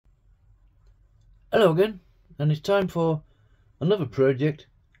Hello again, and it's time for another project.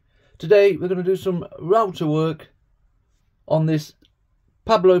 Today we're going to do some router work on this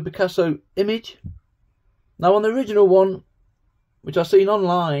Pablo Picasso image. Now on the original one, which I've seen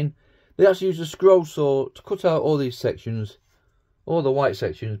online, they actually used a scroll saw to cut out all these sections, all the white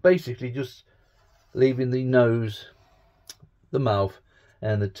sections, basically just leaving the nose, the mouth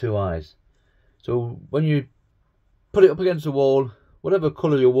and the two eyes. So when you put it up against the wall, whatever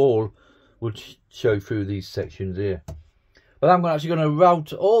colour your wall will show through these sections here. But I'm actually going to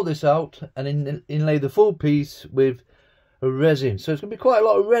route all this out and inlay the full piece with a resin. So it's going to be quite a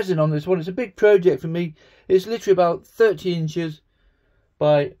lot of resin on this one. It's a big project for me. It's literally about 30 inches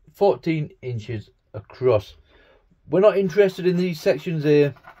by 14 inches across. We're not interested in these sections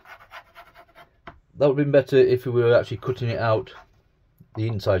here. That would have been better if we were actually cutting it out, the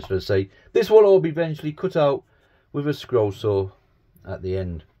inside should I say. This will all be eventually cut out with a scroll saw at the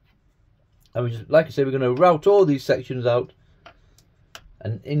end. And we just, like I said, we're going to route all these sections out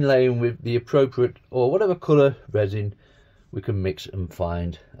and inlay them with the appropriate or whatever colour resin we can mix and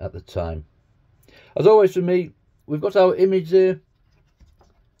find at the time. As always for me, we've got our image there.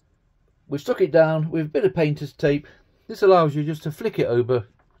 We've stuck it down with a bit of painter's tape. This allows you just to flick it over,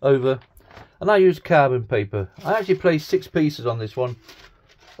 and I use carbon paper. I actually placed 6 pieces on this one,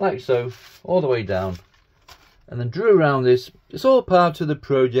 like so, all the way down. And then drew around this. It's all part of the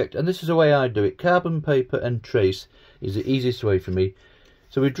project, and this is the way I do it. Carbon paper and trace is the easiest way for me.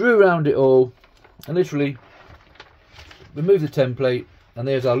 So we drew around it all and literally remove the template, and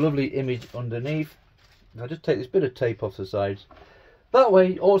there's our lovely image underneath. I'll just take this bit of tape off the sides. That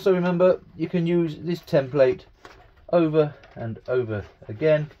way, also remember, you can use this template over and over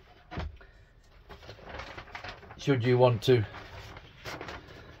again should you want to.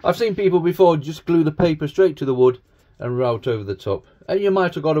 I've seen people before just glue the paper straight to the wood and route over the top, and you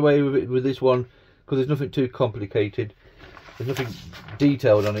might have got away with it with this one because there's nothing too complicated, there's nothing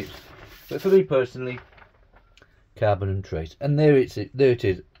detailed on it. But for me personally, carbon and trace, and there it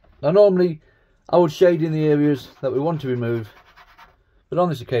is. Now normally I would shade in the areas that we want to remove, but on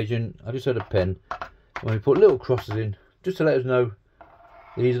this occasion I just had a pen and we put little crosses in just to let us know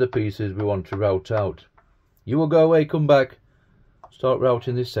these are the pieces we want to route out. You will go away, come back, start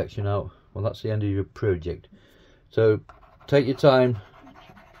routing this section out. Well, that's the end of your project. So take your time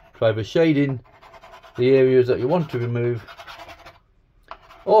to either shade in the areas that you want to remove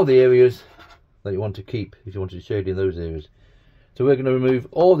or the areas that you want to keep if you want to shade in those areas. So we're going to remove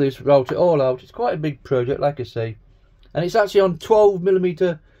all this, route it all out. It's quite a big project, like I say, and it's actually on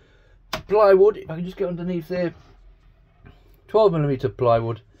 12mm plywood. If I can just get underneath there, 12mm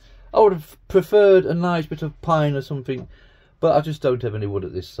plywood. I would have preferred a nice bit of pine or something, but I just don't have any wood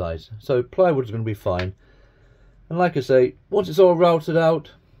at this size, so plywood is going to be fine. And like I say, once it's all routed out,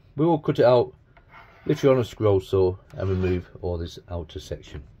 we will cut it out literally on a scroll saw and remove all this outer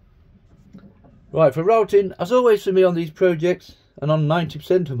section. Right, for routing, as always for me on these projects, and on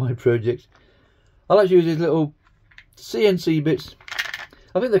 90% of my projects, I like to use these little CNC bits.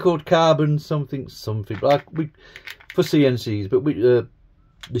 I think they're called carbon something, but for CNCs, but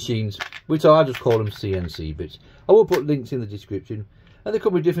machines, which I just call them CNC bits. I will put links in the description, and they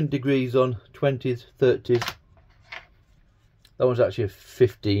come with different degrees on 20s, 30s. That one's actually a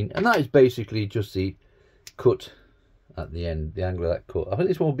 15, and that is basically just the cut at the end, the angle of that cut. I think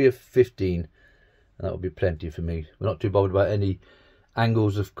this one will be a 15, and that will be plenty for me. We're not too bothered about any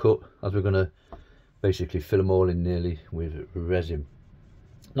angles of cut, as we're going to basically fill them all in nearly with resin.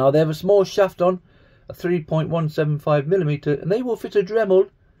 Now they have a small shaft on, a 3.175mm, and they will fit a Dremel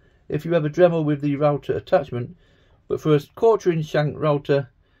if you have a Dremel with the router attachment. But for a 1/4 inch shank router,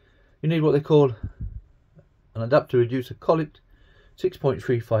 you need what they call an adapter reducer collet,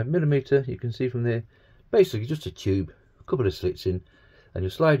 6.35mm. You can see from there, basically just a tube, a couple of slits in, and you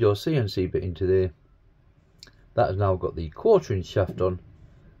slide your CNC bit into there. That has now got the 1/4 inch shaft on,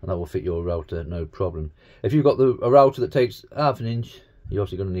 and that will fit your router no problem. If you've got a router that takes 1/2 inch, you're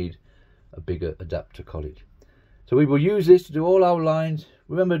obviously going to need a bigger adapter collet. So we will use this to do all our lines.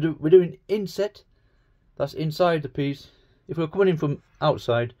 Remember, we're doing inset, that's inside the piece. If we're coming in from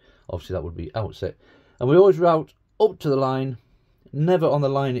outside, obviously that would be outset. And we always route up to the line, never on the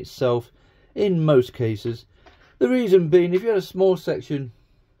line itself in most cases. The reason being, if you had a small section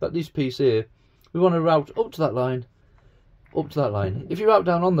like this piece here, we want to route up to that line, up to that line. If you route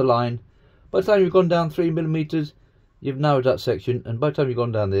down on the line, by the time you've gone down 3mm, you've narrowed that section, and by the time you've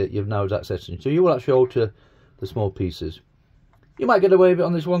gone down there, you've narrowed that section. So you will actually alter the small pieces. You might get away with it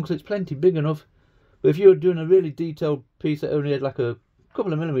on this one because it's plenty big enough, but if you were doing a really detailed piece that only had like a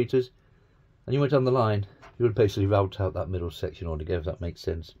couple of millimeters and you went on the line, you would basically route out that middle section altogether, if that makes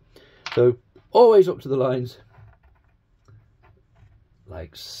sense. So always up to the lines,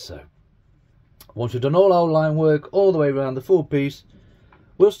 like so. Once we've done all our line work all the way around the full piece,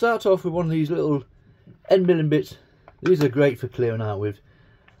 we'll start off with one of these little end milling bits. These are great for clearing out with.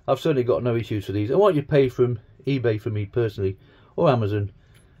 I've certainly got no issues for these. And what you pay from eBay for me personally, or Amazon,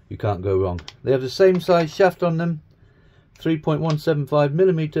 you can't go wrong. They have the same size shaft on them,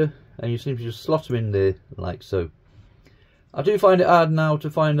 3.175mm, and you simply just slot them in there like so. I do find it hard now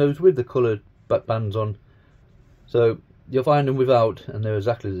to find those with the coloured back bands on, so you'll find them without and they're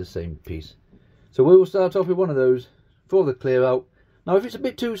exactly the same piece. So we will start off with one of those for the clear out. Now if it's a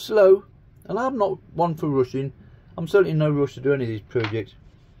bit too slow, and I'm not one for rushing, I'm certainly in no rush to do any of these projects.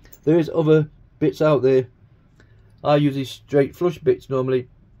 There is other bits out there. I use these straight flush bits normally.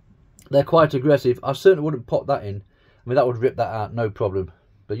 They're quite aggressive. I certainly wouldn't pop that in. I mean, that would rip that out, no problem.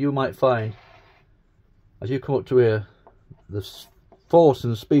 But you might find, as you come up to here, the force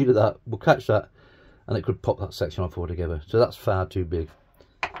and speed of that will catch that, and it could pop that section off altogether. So that's far too big.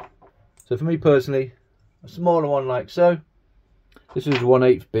 So for me personally, a smaller one like so. This is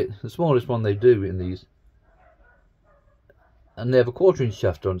 1/8 bit, the smallest one they do in these. And they have a 1/4 inch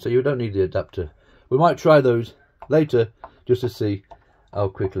shaft on, so you don't need the adapter. We might try those later just to see how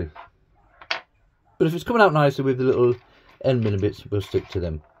quickly. But if it's coming out nicely with the little end milling bits, we'll stick to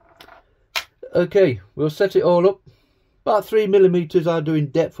them. Okay, we'll set it all up. About 3mm I do in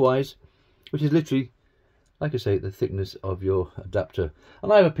depth wise, which is literally, like I say, the thickness of your adapter.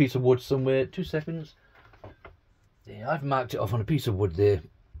 And I have a piece of wood somewhere, 2 seconds. Yeah, I've marked it off on a piece of wood there.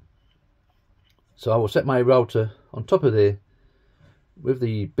 So I will set my router on top of there with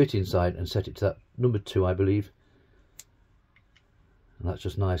the bit inside and set it to that number 2, I believe. And that's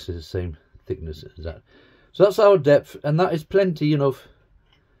just nicely the same thickness as that. So that's our depth, and that is plenty enough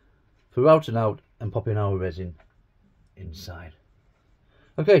for routing out and popping our resin inside.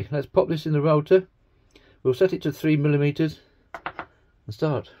 Okay, let's pop this in the router. We'll set it to 3mm and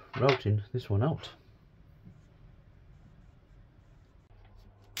start routing this one out.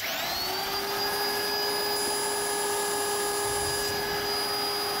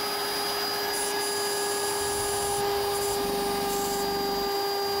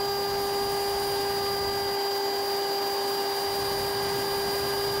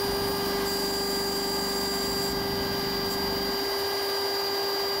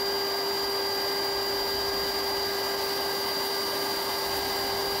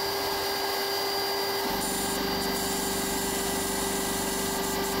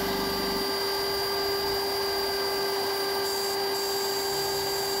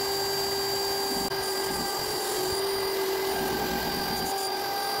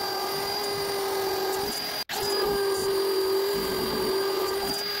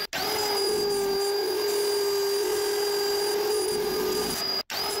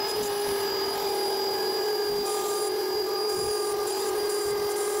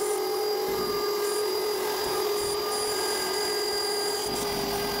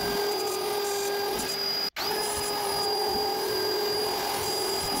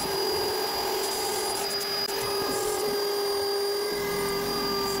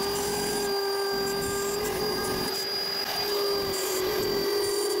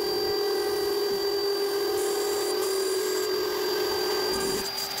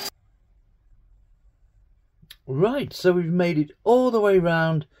 Right, so we've made it all the way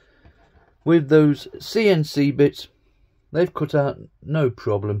round with those CNC bits. They've cut out no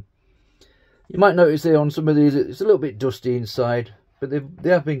problem. You might notice there on some of these it's a little bit dusty inside, but they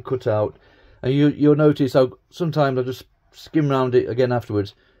have been cut out. And you'll notice how sometimes I just skim round it again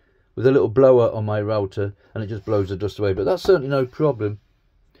afterwards with a little blower on my router and it just blows the dust away, but that's certainly no problem.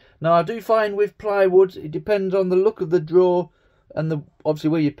 Now I do find with plywood, it depends on the look of the drawer and obviously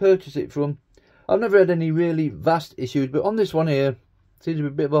where you purchase it from. I've never had any really vast issues, but on this one here, seems to be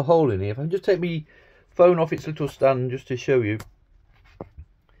a bit of a hole in here. If I can just take my phone off its little stand just to show you.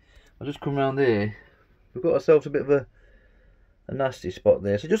 I'll just come around there. We've got ourselves a bit of a nasty spot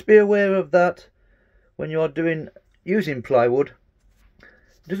there. So just be aware of that when you are using plywood.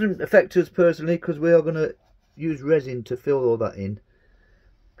 It doesn't affect us personally because we are going to use resin to fill all that in.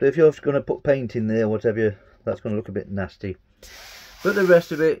 But if you're going to put paint in there or whatever, that's going to look a bit nasty. But the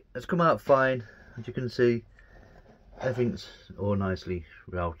rest of it has come out fine. As you can see, everything's all nicely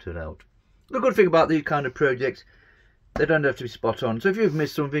routed out. The good thing about these kind of projects, they don't have to be spot on. So if you've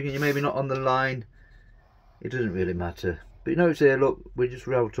missed something and you're maybe not on the line, it doesn't really matter. But you notice here, look, we just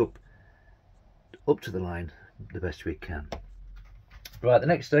route up to the line the best we can. Right, the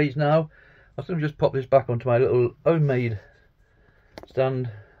next stage now, I'm going to just pop this back onto my little homemade stand.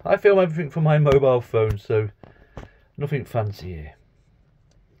 I film everything from my mobile phone, so nothing fancy here.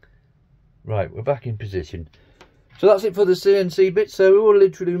 Right, we're back in position. So that's it for the CNC bit. So we will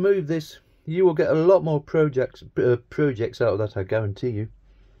literally remove this. You will get a lot more projects out of that, I guarantee you.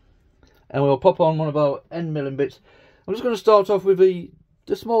 And we'll pop on one of our end milling bits. I'm just going to start off with the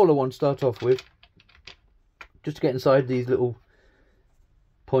smaller one. Start off with just to get inside these little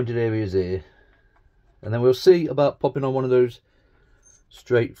pointed areas here, and then we'll see about popping on one of those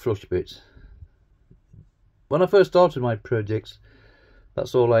straight flush bits. When I first started my projects,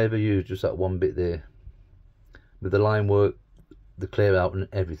 that's all I ever used, just that one bit there, with the line work, the clear out and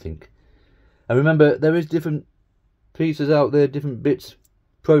everything. And remember, there is different pieces out there, different bits,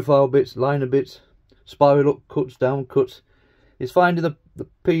 profile bits, liner bits, spiral up cuts, down cuts. It's finding the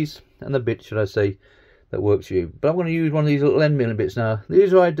piece and the bit, should I say, that works for you. But I'm going to use one of these little end milling bits now.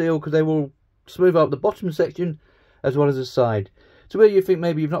 These are ideal because they will smooth out the bottom section as well as the side. So where you think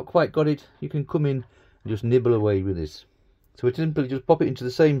maybe you've not quite got it, you can come in and just nibble away with this. So we simply just pop it into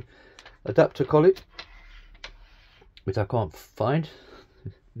the same adapter collet, which I can't find.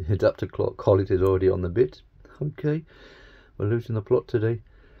 The adapter collet is already on the bit. Okay, we're losing the plot today.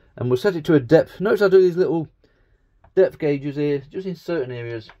 And we'll set it to a depth. Notice I do these little depth gauges here, just in certain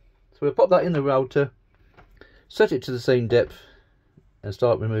areas. So we'll pop that in the router, set it to the same depth, and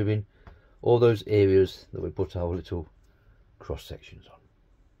start removing all those areas that we put our little cross sections on.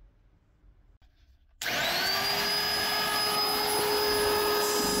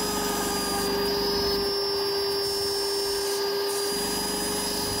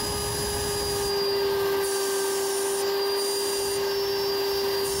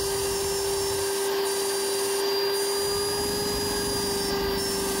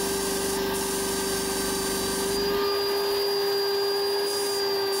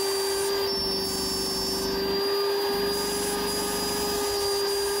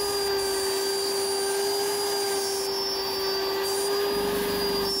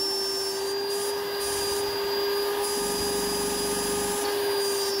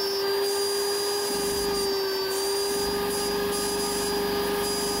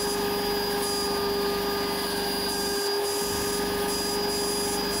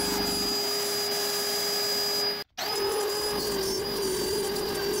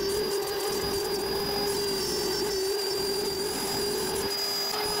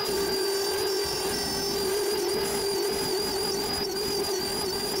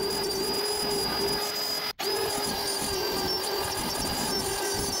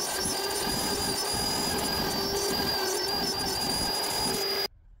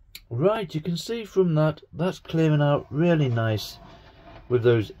 Right, you can see from that's clearing out really nice with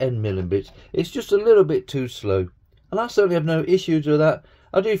those end milling bits. It's just a little bit too slow, and I certainly have no issues with that.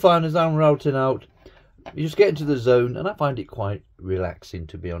 I do find as I'm routing out, you just get into the zone, and I find it quite relaxing,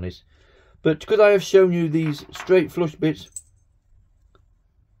 to be honest. But because I have shown you these straight flush bits,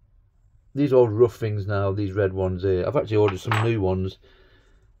 these old rough things now, these red ones here, I've actually ordered some new ones,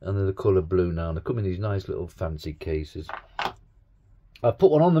 and they're the colour blue now, and they come in these nice little fancy cases. I've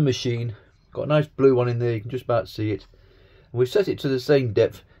put one on the machine, got a nice blue one in there, you can just about see it. And we've set it to the same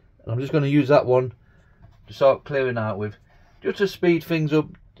depth, and I'm just going to use that one to start clearing out with, just to speed things up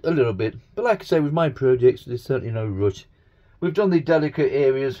a little bit. But like I say, with my projects, there's certainly no rush. We've done the delicate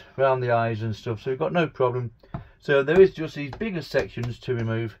areas around the eyes and stuff, so we've got no problem. So there is just these bigger sections to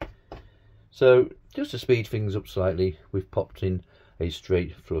remove. So just to speed things up slightly, we've popped in a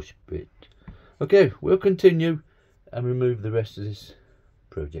straight flush bit. Okay, we'll continue and remove the rest of this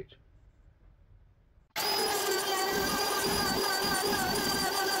project.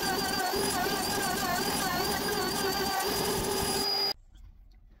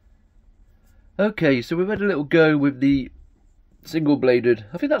 Okay, so we've had a little go with the single bladed,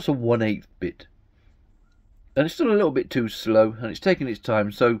 I think that's a 1/8 bit, and it's still a little bit too slow and it's taking its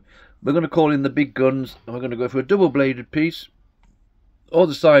time, so we're going to call in the big guns and we're going to go for a double bladed piece. All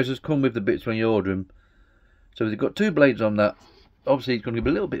the sizes come with the bits when you order them, so they've got 2 blades on that. Obviously it's going to be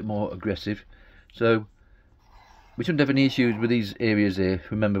a little bit more aggressive, so we shouldn't have any issues with these areas here.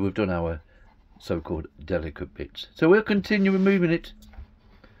 Remember, we've done our so-called delicate bits, so we'll continue removing it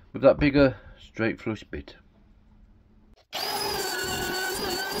with that bigger straight flush bit.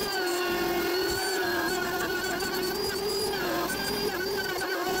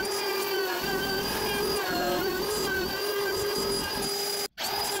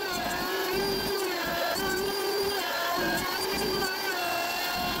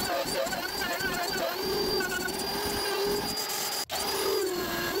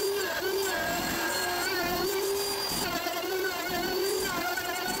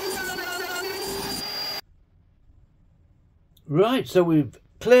 Right, so we've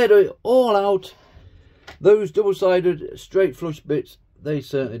cleared it all out. Those double-sided straight flush bits, they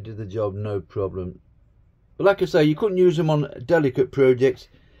certainly did the job, no problem. But like I say, you couldn't use them on delicate projects,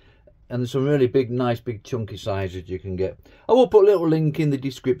 and there's some really big, nice, big chunky sizes you can get. I will put a little link in the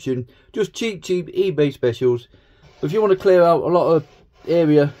description, just cheap eBay specials. But if you want to clear out a lot of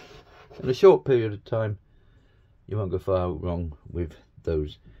area in a short period of time, you won't go far wrong with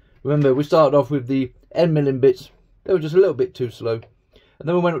those. Remember, we started off with the end milling bits. They were just a little bit too slow, and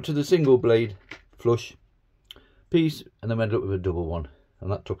then we went up to the single blade flush piece, and then went up with a double one,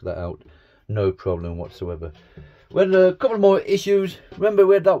 and that took that out, no problem whatsoever. We had a couple more issues. Remember,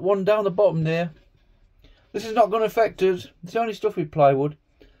 we had that one down the bottom there. This is not going to affect us. It's the only stuff with plywood.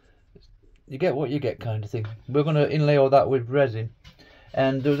 You get what you get, kind of thing. We're going to inlay all that with resin,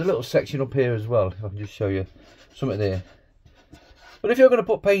 and there was a little section up here as well. If I can just show you something there. But if you're going to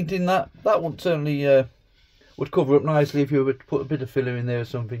put paint in that would certainly would cover up nicely if you were to put a bit of filler in there or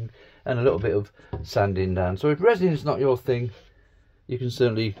something, and a little bit of sanding down. So if resin is not your thing, you can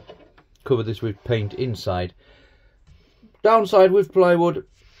certainly cover this with paint inside. Downside with plywood,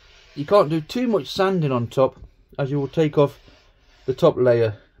 you can't do too much sanding on top, as you will take off the top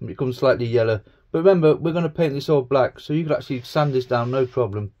layer and it becomes slightly yellow. But remember, we're going to paint this all black, so you could actually sand this down no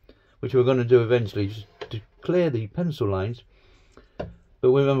problem, which we're going to do eventually, just to clear the pencil lines. But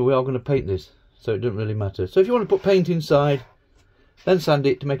remember, we are going to paint this, so it doesn't really matter. So if you want to put paint inside, then sand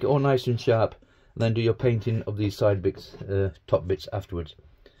it to make it all nice and sharp, and then do your painting of these side bits, top bits afterwards.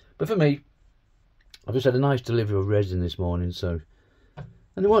 But for me, I've just had a nice delivery of resin this morning, so,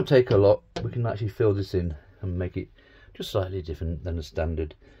 and it won't take a lot. We can actually fill this in and make it just slightly different than a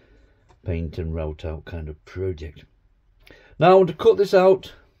standard paint and route out kind of project. Now I want to cut this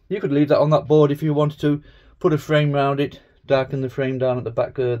out. You could leave that on that board if you wanted to, put a frame around it, darken the frame down at the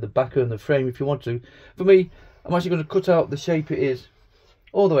back and the frame if you want to. For me, I'm actually going to cut out the shape it is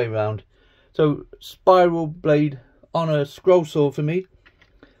all the way around. So spiral blade on a scroll saw for me.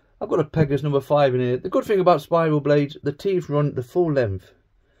 I've got a Pegasus number 5 in here. The good thing about spiral blades, the teeth run the full length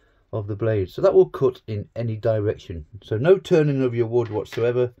of the blade, so that will cut in any direction. So no turning of your wood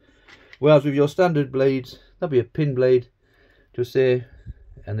whatsoever. Whereas with your standard blades, there'll be a pin blade just there,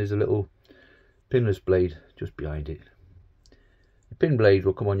 and there's a little pinless blade just behind it. The pin blade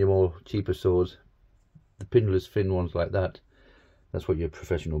will come on your more cheaper saws. The pinless thin ones like that, that's what your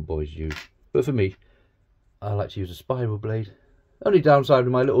professional boys use. But for me, I like to use a spiral blade. Only downside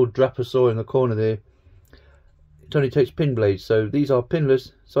with my little draper saw in the corner there, it only takes pin blades, so these are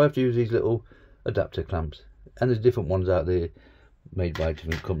pinless, so I have to use these little adapter clamps. And there's different ones out there made by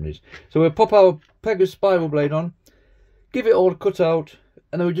different companies. So we'll pop our Pegasus spiral blade on, give it all cut out,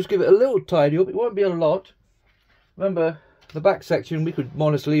 and then we'll just give it a little tidy up. It won't be a lot. Remember, the back section, we could more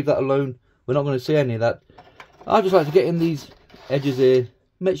or less leave that alone. We're not going to see any of that. I just like to get in these edges here,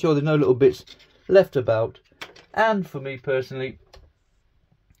 make sure there's no little bits left about. And for me personally,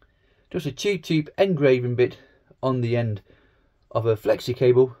 just a cheap engraving bit on the end of a flexi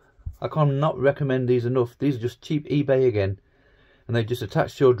cable. I cannot recommend these enough. These are just cheap eBay again, and they just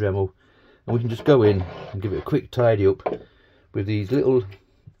attach to your Dremel, and we can just go in and give it a quick tidy up with these little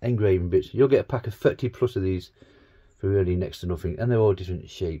engraving bits. You'll get a pack of 30 plus of these for really next to nothing, and they're all different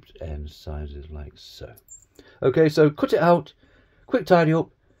shapes and sizes like so. Okay, so cut it out, quick tidy up,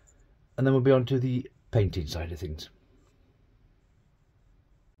 and then we'll be on to the painting side of things.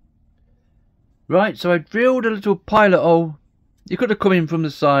 Right, so I drilled a little pilot hole. You could have come in from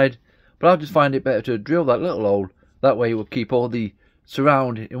the side, but I just find it better to drill that little hole. That way it will keep all the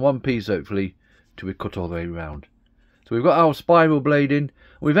surround in one piece, hopefully, till we cut all the way around. So we've got our spiral blade in.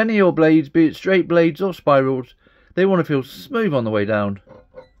 With any of your blades, be it straight blades or spirals, they want to feel smooth on the way down,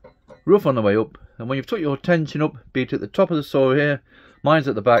 rough on the way up. And when you've took your tension up, be it at the top of the saw here, mine's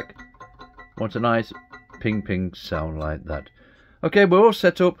at the back, want a nice ping ping sound like that. Okay, we're all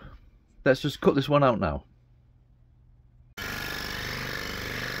set up. Let's just cut this one out now.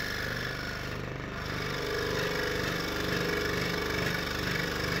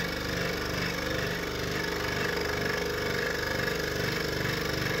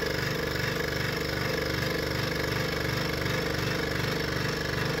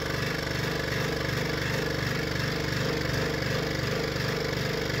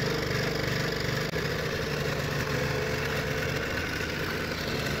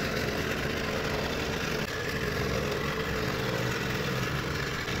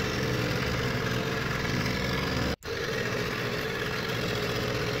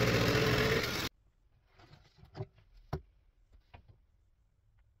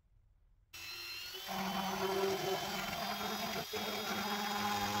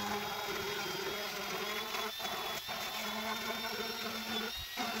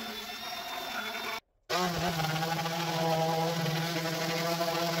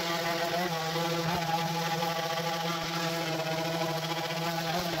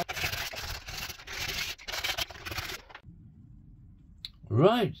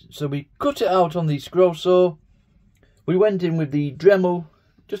 Right, so we cut it out on the scroll saw. We went in with the Dremel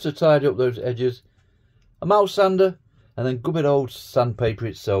just to tidy up those edges, a mouse sander, and then good old sandpaper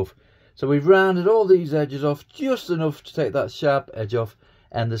itself. So we've rounded all these edges off just enough to take that sharp edge off,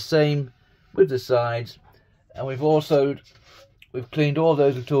 and the same with the sides. And we've cleaned all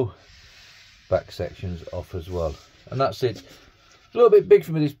those little back sections off as well. And that's it. It's a little bit big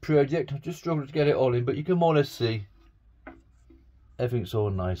for me, this project. I've just struggled to get it all in, but you can more or less see everything's all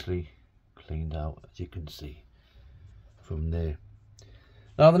nicely cleaned out, as you can see from there.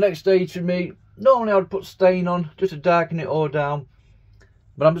 Now the next stage for me, normally I'd put stain on just to darken it all down,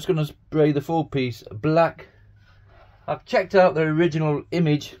 but I'm just going to spray the full piece black. I've checked out the original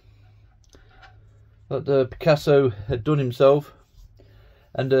image that Picasso had done himself,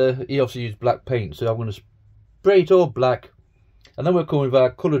 and he also used black paint, so I'm going to spray it all black, and then we'll come with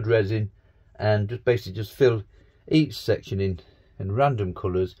our coloured resin and just basically just fill each section in random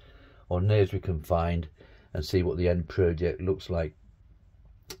colours or near as we can find, and see what the end project looks like.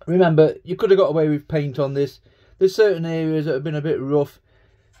 Remember, you could have got away with paint on this. There's certain areas that have been a bit rough.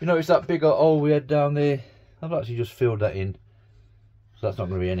 You notice that big hole we had down there? I've actually just filled that in, so that's not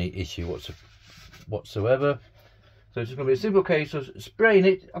going to be any issue whatsoever. So it's just going to be a simple case of spraying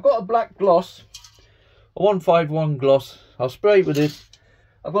it. I've got a black gloss, a 151 gloss. I'll spray it with this.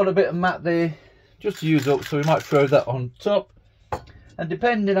 I've got a bit of matte there just to use up, so we might throw that on top. And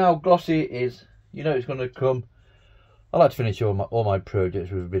depending how glossy it is, you know it's going to come. I like to finish all my projects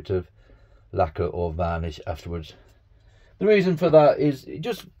with a bit of lacquer or varnish afterwards. The reason for that is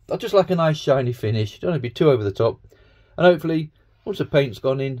I just like a nice shiny finish. Don't want to be too over the top. And hopefully, once the paint's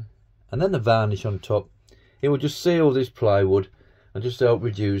gone in and then the varnish on top, it will just seal this plywood and just help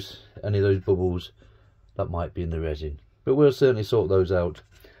reduce any of those bubbles that might be in the resin. But we'll certainly sort those out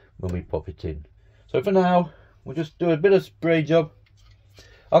when we pop it in. So for now, we'll just do a bit of spray job.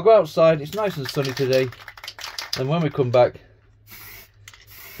 I'll go outside. It's nice and sunny today. And when we come back,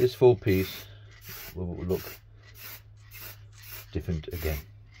 this full piece will look different again.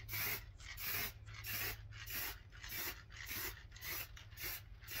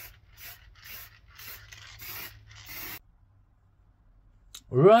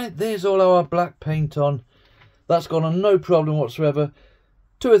 Right, there's all our black paint on. That's gone on no problem whatsoever.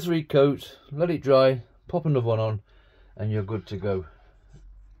 2 or 3 coats, let it dry, pop another one on, and you're good to go.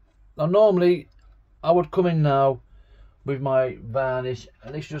 Now normally I would come in now with my varnish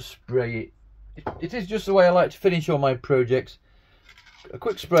and let's just spray it. It is just the way I like to finish all my projects. A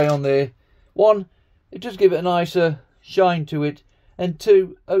quick spray on there. 1, it just give it a nicer shine to it, and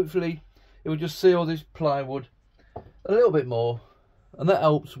 2, hopefully it will just seal this plywood a little bit more, and that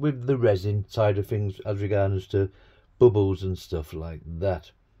helps with the resin side of things as regards to bubbles and stuff like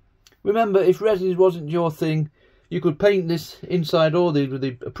that. Remember, if resin wasn't your thing, you could paint this inside all these with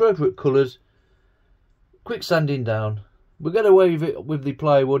the appropriate colours, quick sanding down. We'll get away with it with the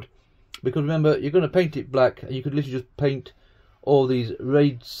plywood, because remember, you're going to paint it black, and you could literally just paint all these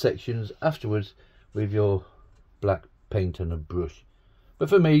raised sections afterwards with your black paint and a brush. But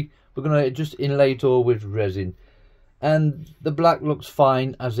for me, we're going to just inlay it all with resin, and the black looks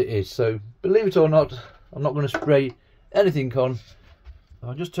fine as it is. So believe it or not, I'm not going to spray anything on.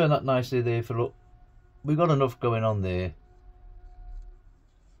 I'll just turn that nicely there for look. We've got enough going on there,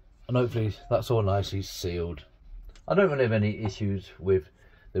 and hopefully that's all nicely sealed. I don't really have any issues with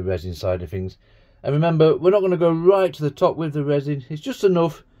the resin side of things. And remember, we're not going to go right to the top with the resin. It's just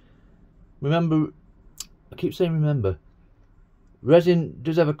enough. Remember, I keep saying remember, resin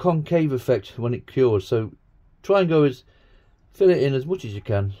does have a concave effect when it cures, so try and fill it in as much as you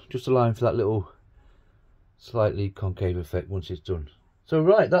can, just allowing for that little slightly concave effect once it's done. So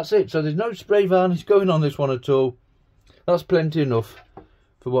right, that's it. So there's no spray varnish going on this one at all. That's plenty enough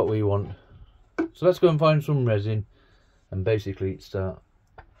for what we want. So let's go and find some resin and basically start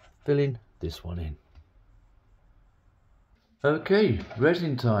filling this one in. Okay,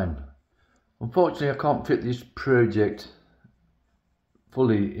 resin time. Unfortunately, I can't fit this project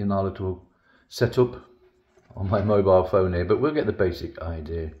fully in our little setup on my mobile phone here, but we'll get the basic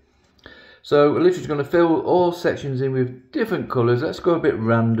idea. So we're literally going to fill all sections in with different colours. Let's go a bit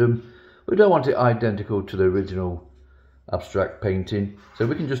random. We don't want it identical to the original abstract painting, so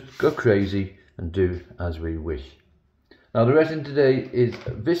we can just go crazy and do as we wish. Now the resin today is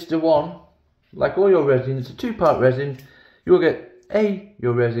Vista 1. Like all your resin, it's a 2-part resin. You will get A,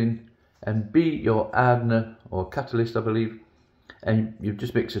 your resin, and B, your hardener or catalyst, I believe, and you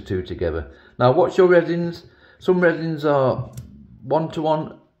just mix the two together. Now what's your resins? Some resins are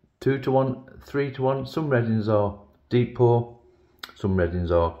 1-to-1, 2-to-1, 3-to-1. Some resins are deep pour, some resins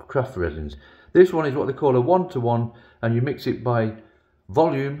are craft resins. This one is what they call a 1-to-1, and you mix it by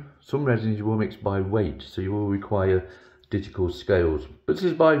volume, some resins you will mix by weight, so you will require digital scales. But this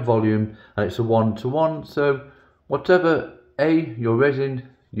is by volume, and it's a 1-to-1, so whatever your resin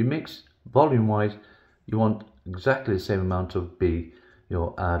you mix, volume-wise, you want exactly the same amount of B,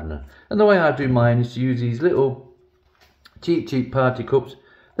 your hardener. And the way I do mine is to use these little cheap party cups.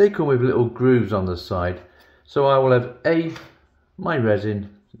 They come with little grooves on the side. So I will have my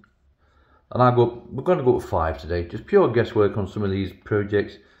resin, and we're going to go up 5 today, just pure guesswork on some of these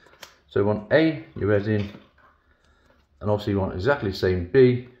projects. So you want your resin, and obviously you want exactly the same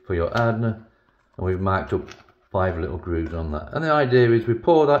B for your hardener, and we've marked up 5 little grooves on that. And the idea is we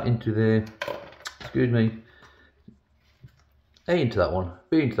pour that into there, excuse me, A into that one,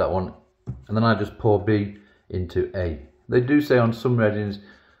 B into that one, and then I just pour B into A. They do say on some resins,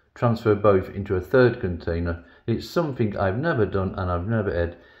 transfer both into a third container. It's something I've never done, and I've never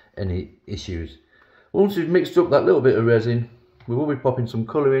had any issues. Once we've mixed up that little bit of resin, we will be popping some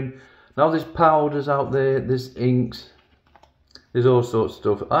colour in. Now there's powders out there, there's inks, there's all sorts of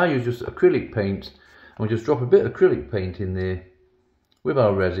stuff. I use just acrylic paint, and we just drop a bit of acrylic paint in there with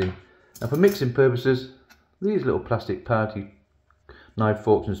our resin. And for mixing purposes, these little plastic party knife,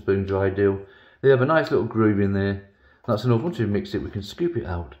 forks and spoons are ideal. They have a nice little groove in there. That's enough. Once we've mixed it, we can scoop it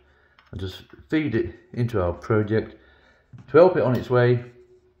out and just feed it into our project to help it on its way.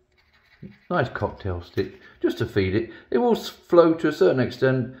 Nice cocktail stick just to feed it. It will flow to a certain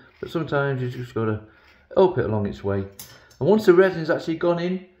extent, but sometimes you just got to help it along its way. And once the resin's actually gone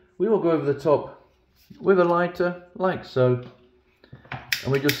in, we will go over the top with a lighter like so,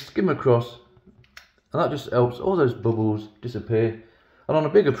 and we just skim across, and that just helps all those bubbles disappear. And on a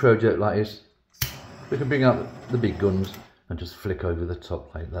bigger project like this, we can bring out the big guns and just flick over the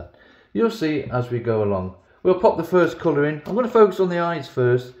top like that. You'll see as we go along. We'll pop the first colour in. I'm going to focus on the eyes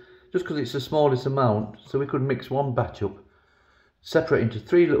first, just because it's the smallest amount, so we could mix one batch up, separate into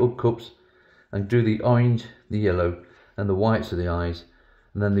 3 little cups, and do the orange, the yellow, and the whites of the eyes.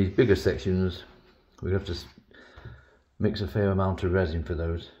 And then these bigger sections, we have to mix a fair amount of resin for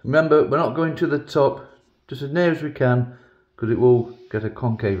those. Remember, we're not going to the top, just as near as we can, because it will get a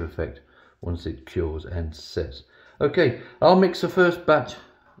concave effect once it cures and sets. Okay, I'll mix the first batch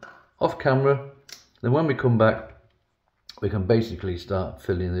off camera, then when we come back we can basically start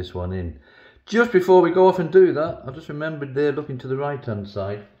filling this one in. Just before we go off and do that, I just remembered there, looking to the right hand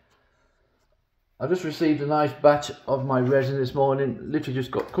side, I just received a nice batch of my resin this morning. Literally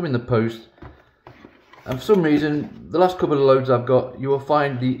just come in the post, and for some reason the last couple of loads I've got, you will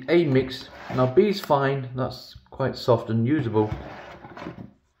find the A mix. Now B's fine, that's quite soft and usable.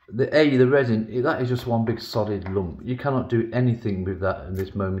 The resin, that is just one big solid lump. You cannot do anything with that at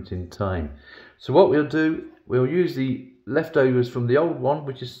this moment in time. So what we'll do, we'll use the leftovers from the old one,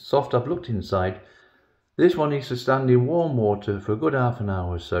 which is soft. I've looked inside. This one needs to stand in warm water for a good half an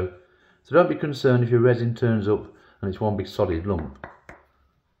hour or so. So don't be concerned if your resin turns up and it's one big solid lump.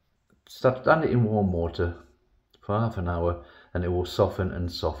 Stand it in warm water for half an hour, and it will soften and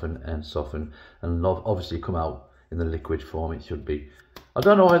soften and soften, and obviously come out in the liquid form it should be. I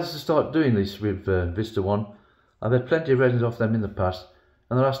don't know whether to start doing this with Vista One. I've had plenty of resins off them in the past,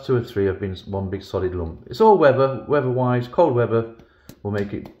 and the last 2 or 3 have been one big solid lump. It's all weather-wise. Cold weather will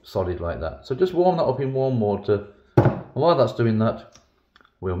make it solid like that. So just warm that up in warm water, and while that's doing that,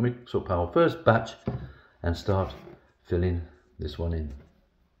 we'll mix up our first batch and start filling this one in.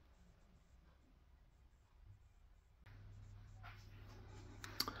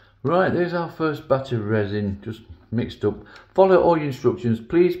 Right, there's our first batch of resin just mixed up. Follow all your instructions.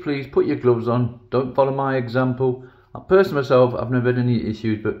 Please put your gloves on. Don't follow my example. Personally myself, I've never had any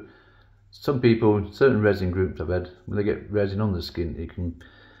issues, but some people, certain resin groups I've had, when they get resin on the skin, it can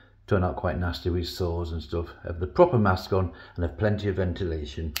turn out quite nasty with sores and stuff. Have the proper mask on and have plenty of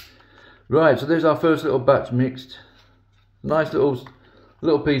ventilation. Right, so there's our first little batch mixed. Nice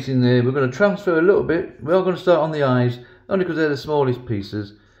little piece in there. We're going to transfer a little bit. We are going to start on the eyes, only because they're the smallest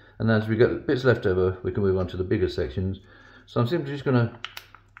pieces. And as we get bits left over, we can move on to the bigger sections. So I'm simply just going to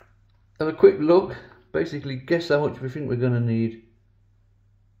have a quick look, basically guess how much we think we're going to need.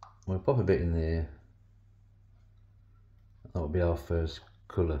 We'll pop a bit in there. That will be our first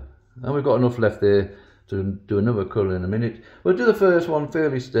colour. And we've got enough left there to do another colour in a minute. We'll do the first one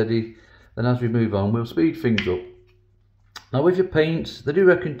fairly steady, then as we move on, we'll speed things up. Now with your paints, they do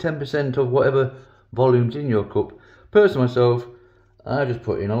reckon 10% of whatever volume's in your cup. Personally myself, I just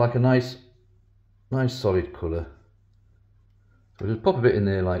put in, I like a nice solid colour. So we'll just pop a bit in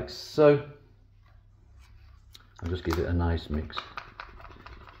there like so, and just give it a nice mix.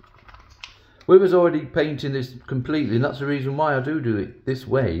 Whoever's already painting this completely, and that's the reason why I do it this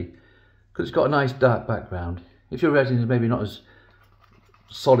way, because it's got a nice dark background. If your resin is maybe not as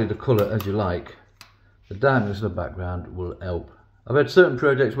solid a colour as you like, the darkness of the background will help. I've had certain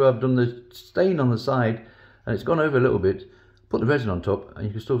projects where I've done the stain on the side and it's gone over a little bit, put the resin on top and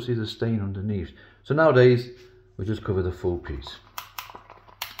you can still see the stain underneath. So nowadays we just cover the full piece.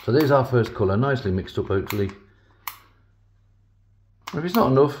 So there's our first colour, nicely mixed up hopefully. If it's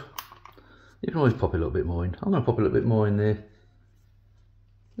not enough, you can always pop a little bit more in. I'm going to pop a little bit more in there.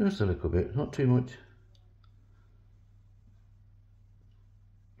 Just a little bit, not too much.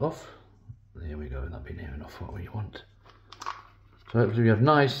 Off. There we go, that'll be near enough what we want. So hopefully we have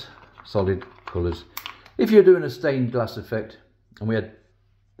nice, solid colours. If you're doing a stained glass effect, and we had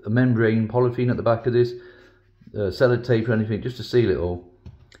a membrane polythene at the back of this, sellotape or anything, just to seal it all,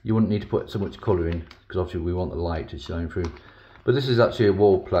 you wouldn't need to put so much colour in, because obviously we want the light to shine through. But this is actually a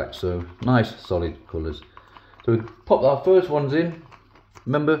wall plaque, so nice, solid colours. So we pop our first ones in.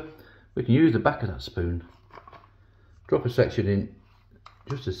 Remember, we can use the back of that spoon. Drop a section in,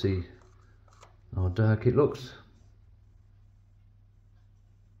 just to see how dark it looks.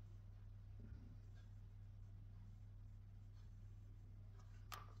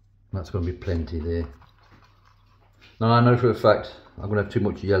 That's going to be plenty there. Now I know for a fact I'm going to have too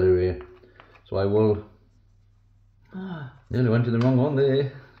much yellow here, so I will... nearly went to the wrong one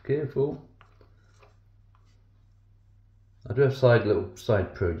there, careful. I do have little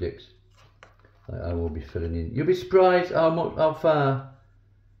side projects that I will be filling in. You'll be surprised how far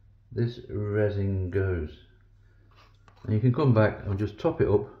this resin goes. And you can come back and just top it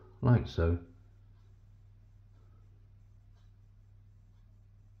up like so.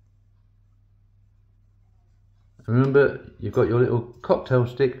 Remember, you've got your little cocktail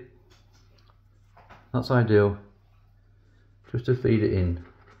stick. That's ideal. Just to feed it in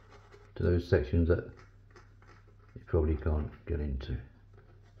to those sections that you probably can't get into.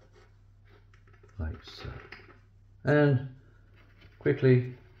 Like so. And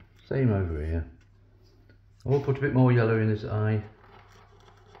quickly, same over here. I will put a bit more yellow in this eye.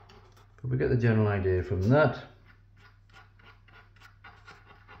 But we get the general idea from that.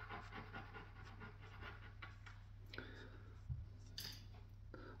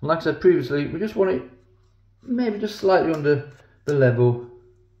 And like I said previously, we just want it maybe just slightly under the level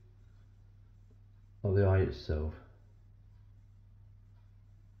of the eye itself.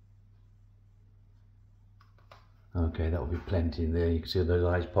 Okay, that will be plenty in there. You can see those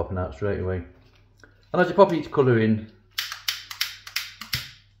eyes popping out straight away. And as you pop each colour in,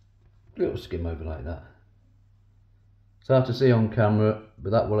 a little skim over like that. It's hard to see on camera,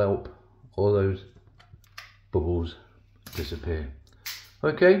 but that will help all those bubbles disappear.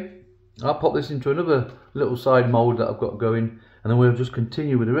 Okay, I'll pop this into another little side mould that I've got going, and then we'll just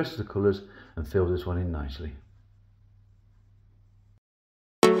continue with the rest of the colours and fill this one in nicely.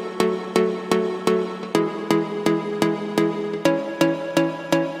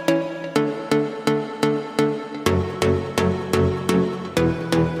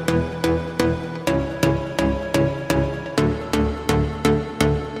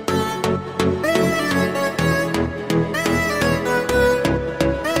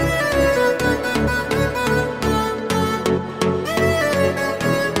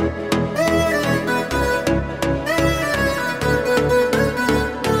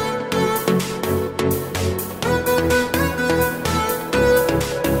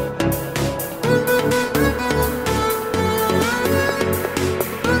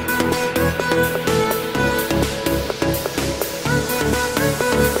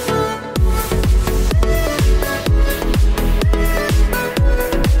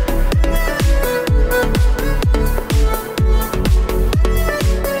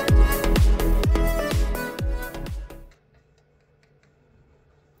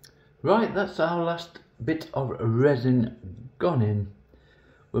 Right, that's our last bit of resin gone in.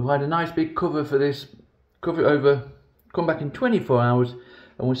 We've had a nice big cover for this, cover it over, come back in 24 hours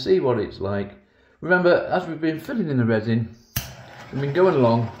and we'll see what it's like. Remember, as we've been filling in the resin, we've been going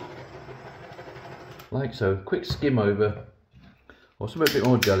along like so, quick skim over, or something a bit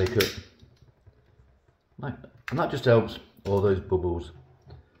more delicate, like that. And that just helps all those bubbles.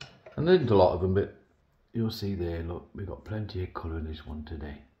 And there isn't a lot of them, but you'll see there, look, we've got plenty of colour in this one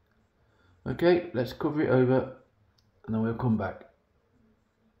today. Okay, let's cover it over and then we'll come back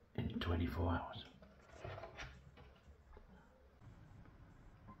in 24 hours.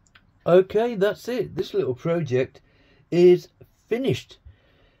 Okay, that's it. This little project is finished.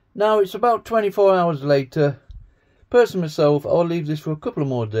 Now it's about 24 hours later. Personally myself, I'll leave this for a couple of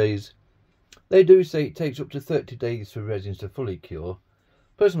more days. They do say it takes up to 30 days for resins to fully cure.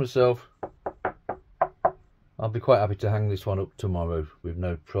 Personally myself, I'll be quite happy to hang this one up tomorrow with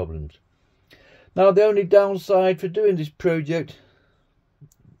no problems. Now the only downside for doing this project,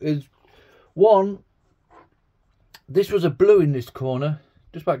 is one, this was a blue in this corner,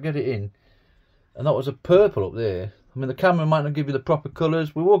 just about get it in, and that was a purple up there. I mean, the camera might not give you the proper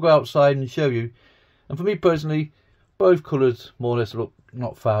colours. We will go outside and show you. And for me personally, both colours more or less look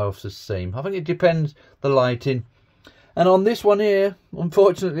not far off the same. I think it depends the lighting. And on this one here,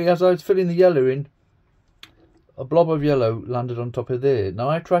 unfortunately, as I was filling the yellow in, a blob of yellow landed on top of there. Now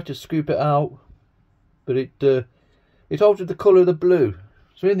I tried to scoop it out, but it altered the colour of the blue.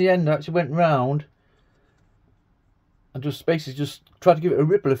 So in the end, I actually went round and just basically just tried to give it a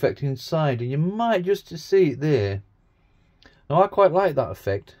ripple effect inside, and you might just see it there. Now I quite like that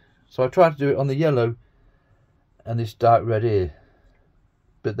effect, so I tried to do it on the yellow and this dark red here,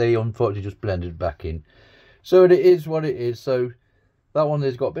 but they unfortunately just blended back in. So it is what it is. So that one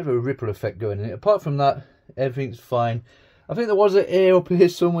there's got a bit of a ripple effect going in it. Apart from that, everything's fine. I think there was an air up here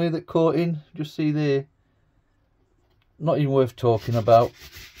somewhere that caught in, just see there. Not even worth talking about.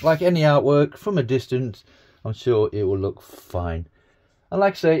 Like any artwork from a distance, I'm sure it will look fine. And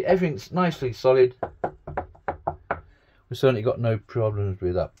like I say, everything's nicely solid. We've certainly got no problems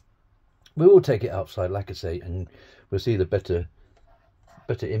with that. We will take it outside, like I say, and we'll see the better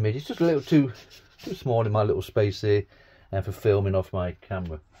image. It's just a little too small in my little space here, and for filming off my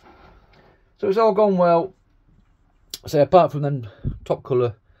camera. So it's all gone well. So apart from them top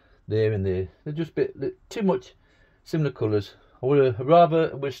colour there and there, they're just a bit too much similar colours. I would have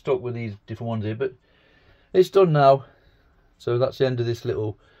rather we're stuck with these different ones here, but it's done now. So that's the end of this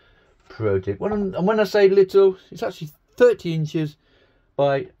little project. When I say little, it's actually 30 inches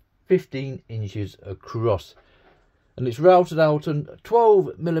by 15 inches across, and it's routed out on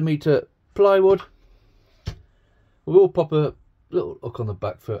 12mm plywood. We will pop a little hook on the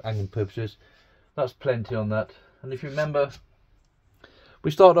back for hanging purposes. That's plenty on that. And if you remember,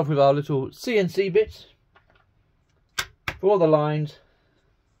 we started off with our little CNC bits for all the lines.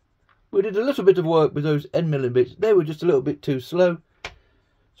 We did a little bit of work with those end milling bits. They were just a little bit too slow,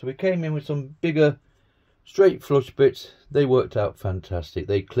 so we came in with some bigger straight flush bits. They worked out fantastic.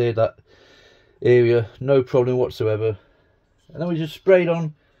 They cleared that area, no problem whatsoever. And then we just sprayed on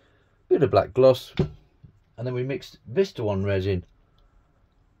a bit of black gloss, and then we mixed Vista 1 resin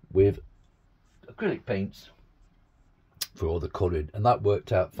with acrylic paints for all the colouring, and that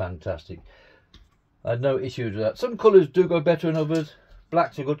worked out fantastic. I had no issues with that. Some colours do go better than others.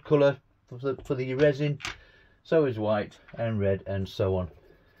 Black's a good colour for the resin, so is white and red and so on.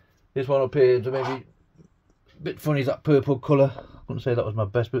 This one up here is maybe a bit funny, is that purple colour. I wouldn't say that was my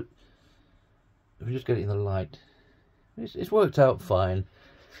best, but if you just get it in the light, it's worked out fine.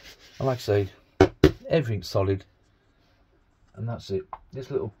 And like I say, everything's solid, and that's it.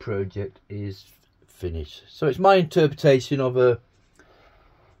 This little project is finished. So it's my interpretation of a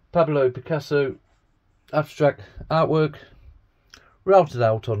Pablo Picasso abstract artwork, routed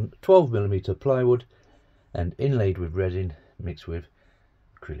out on 12mm plywood and inlaid with resin mixed with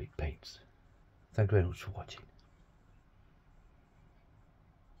acrylic paints. Thank you very much for watching.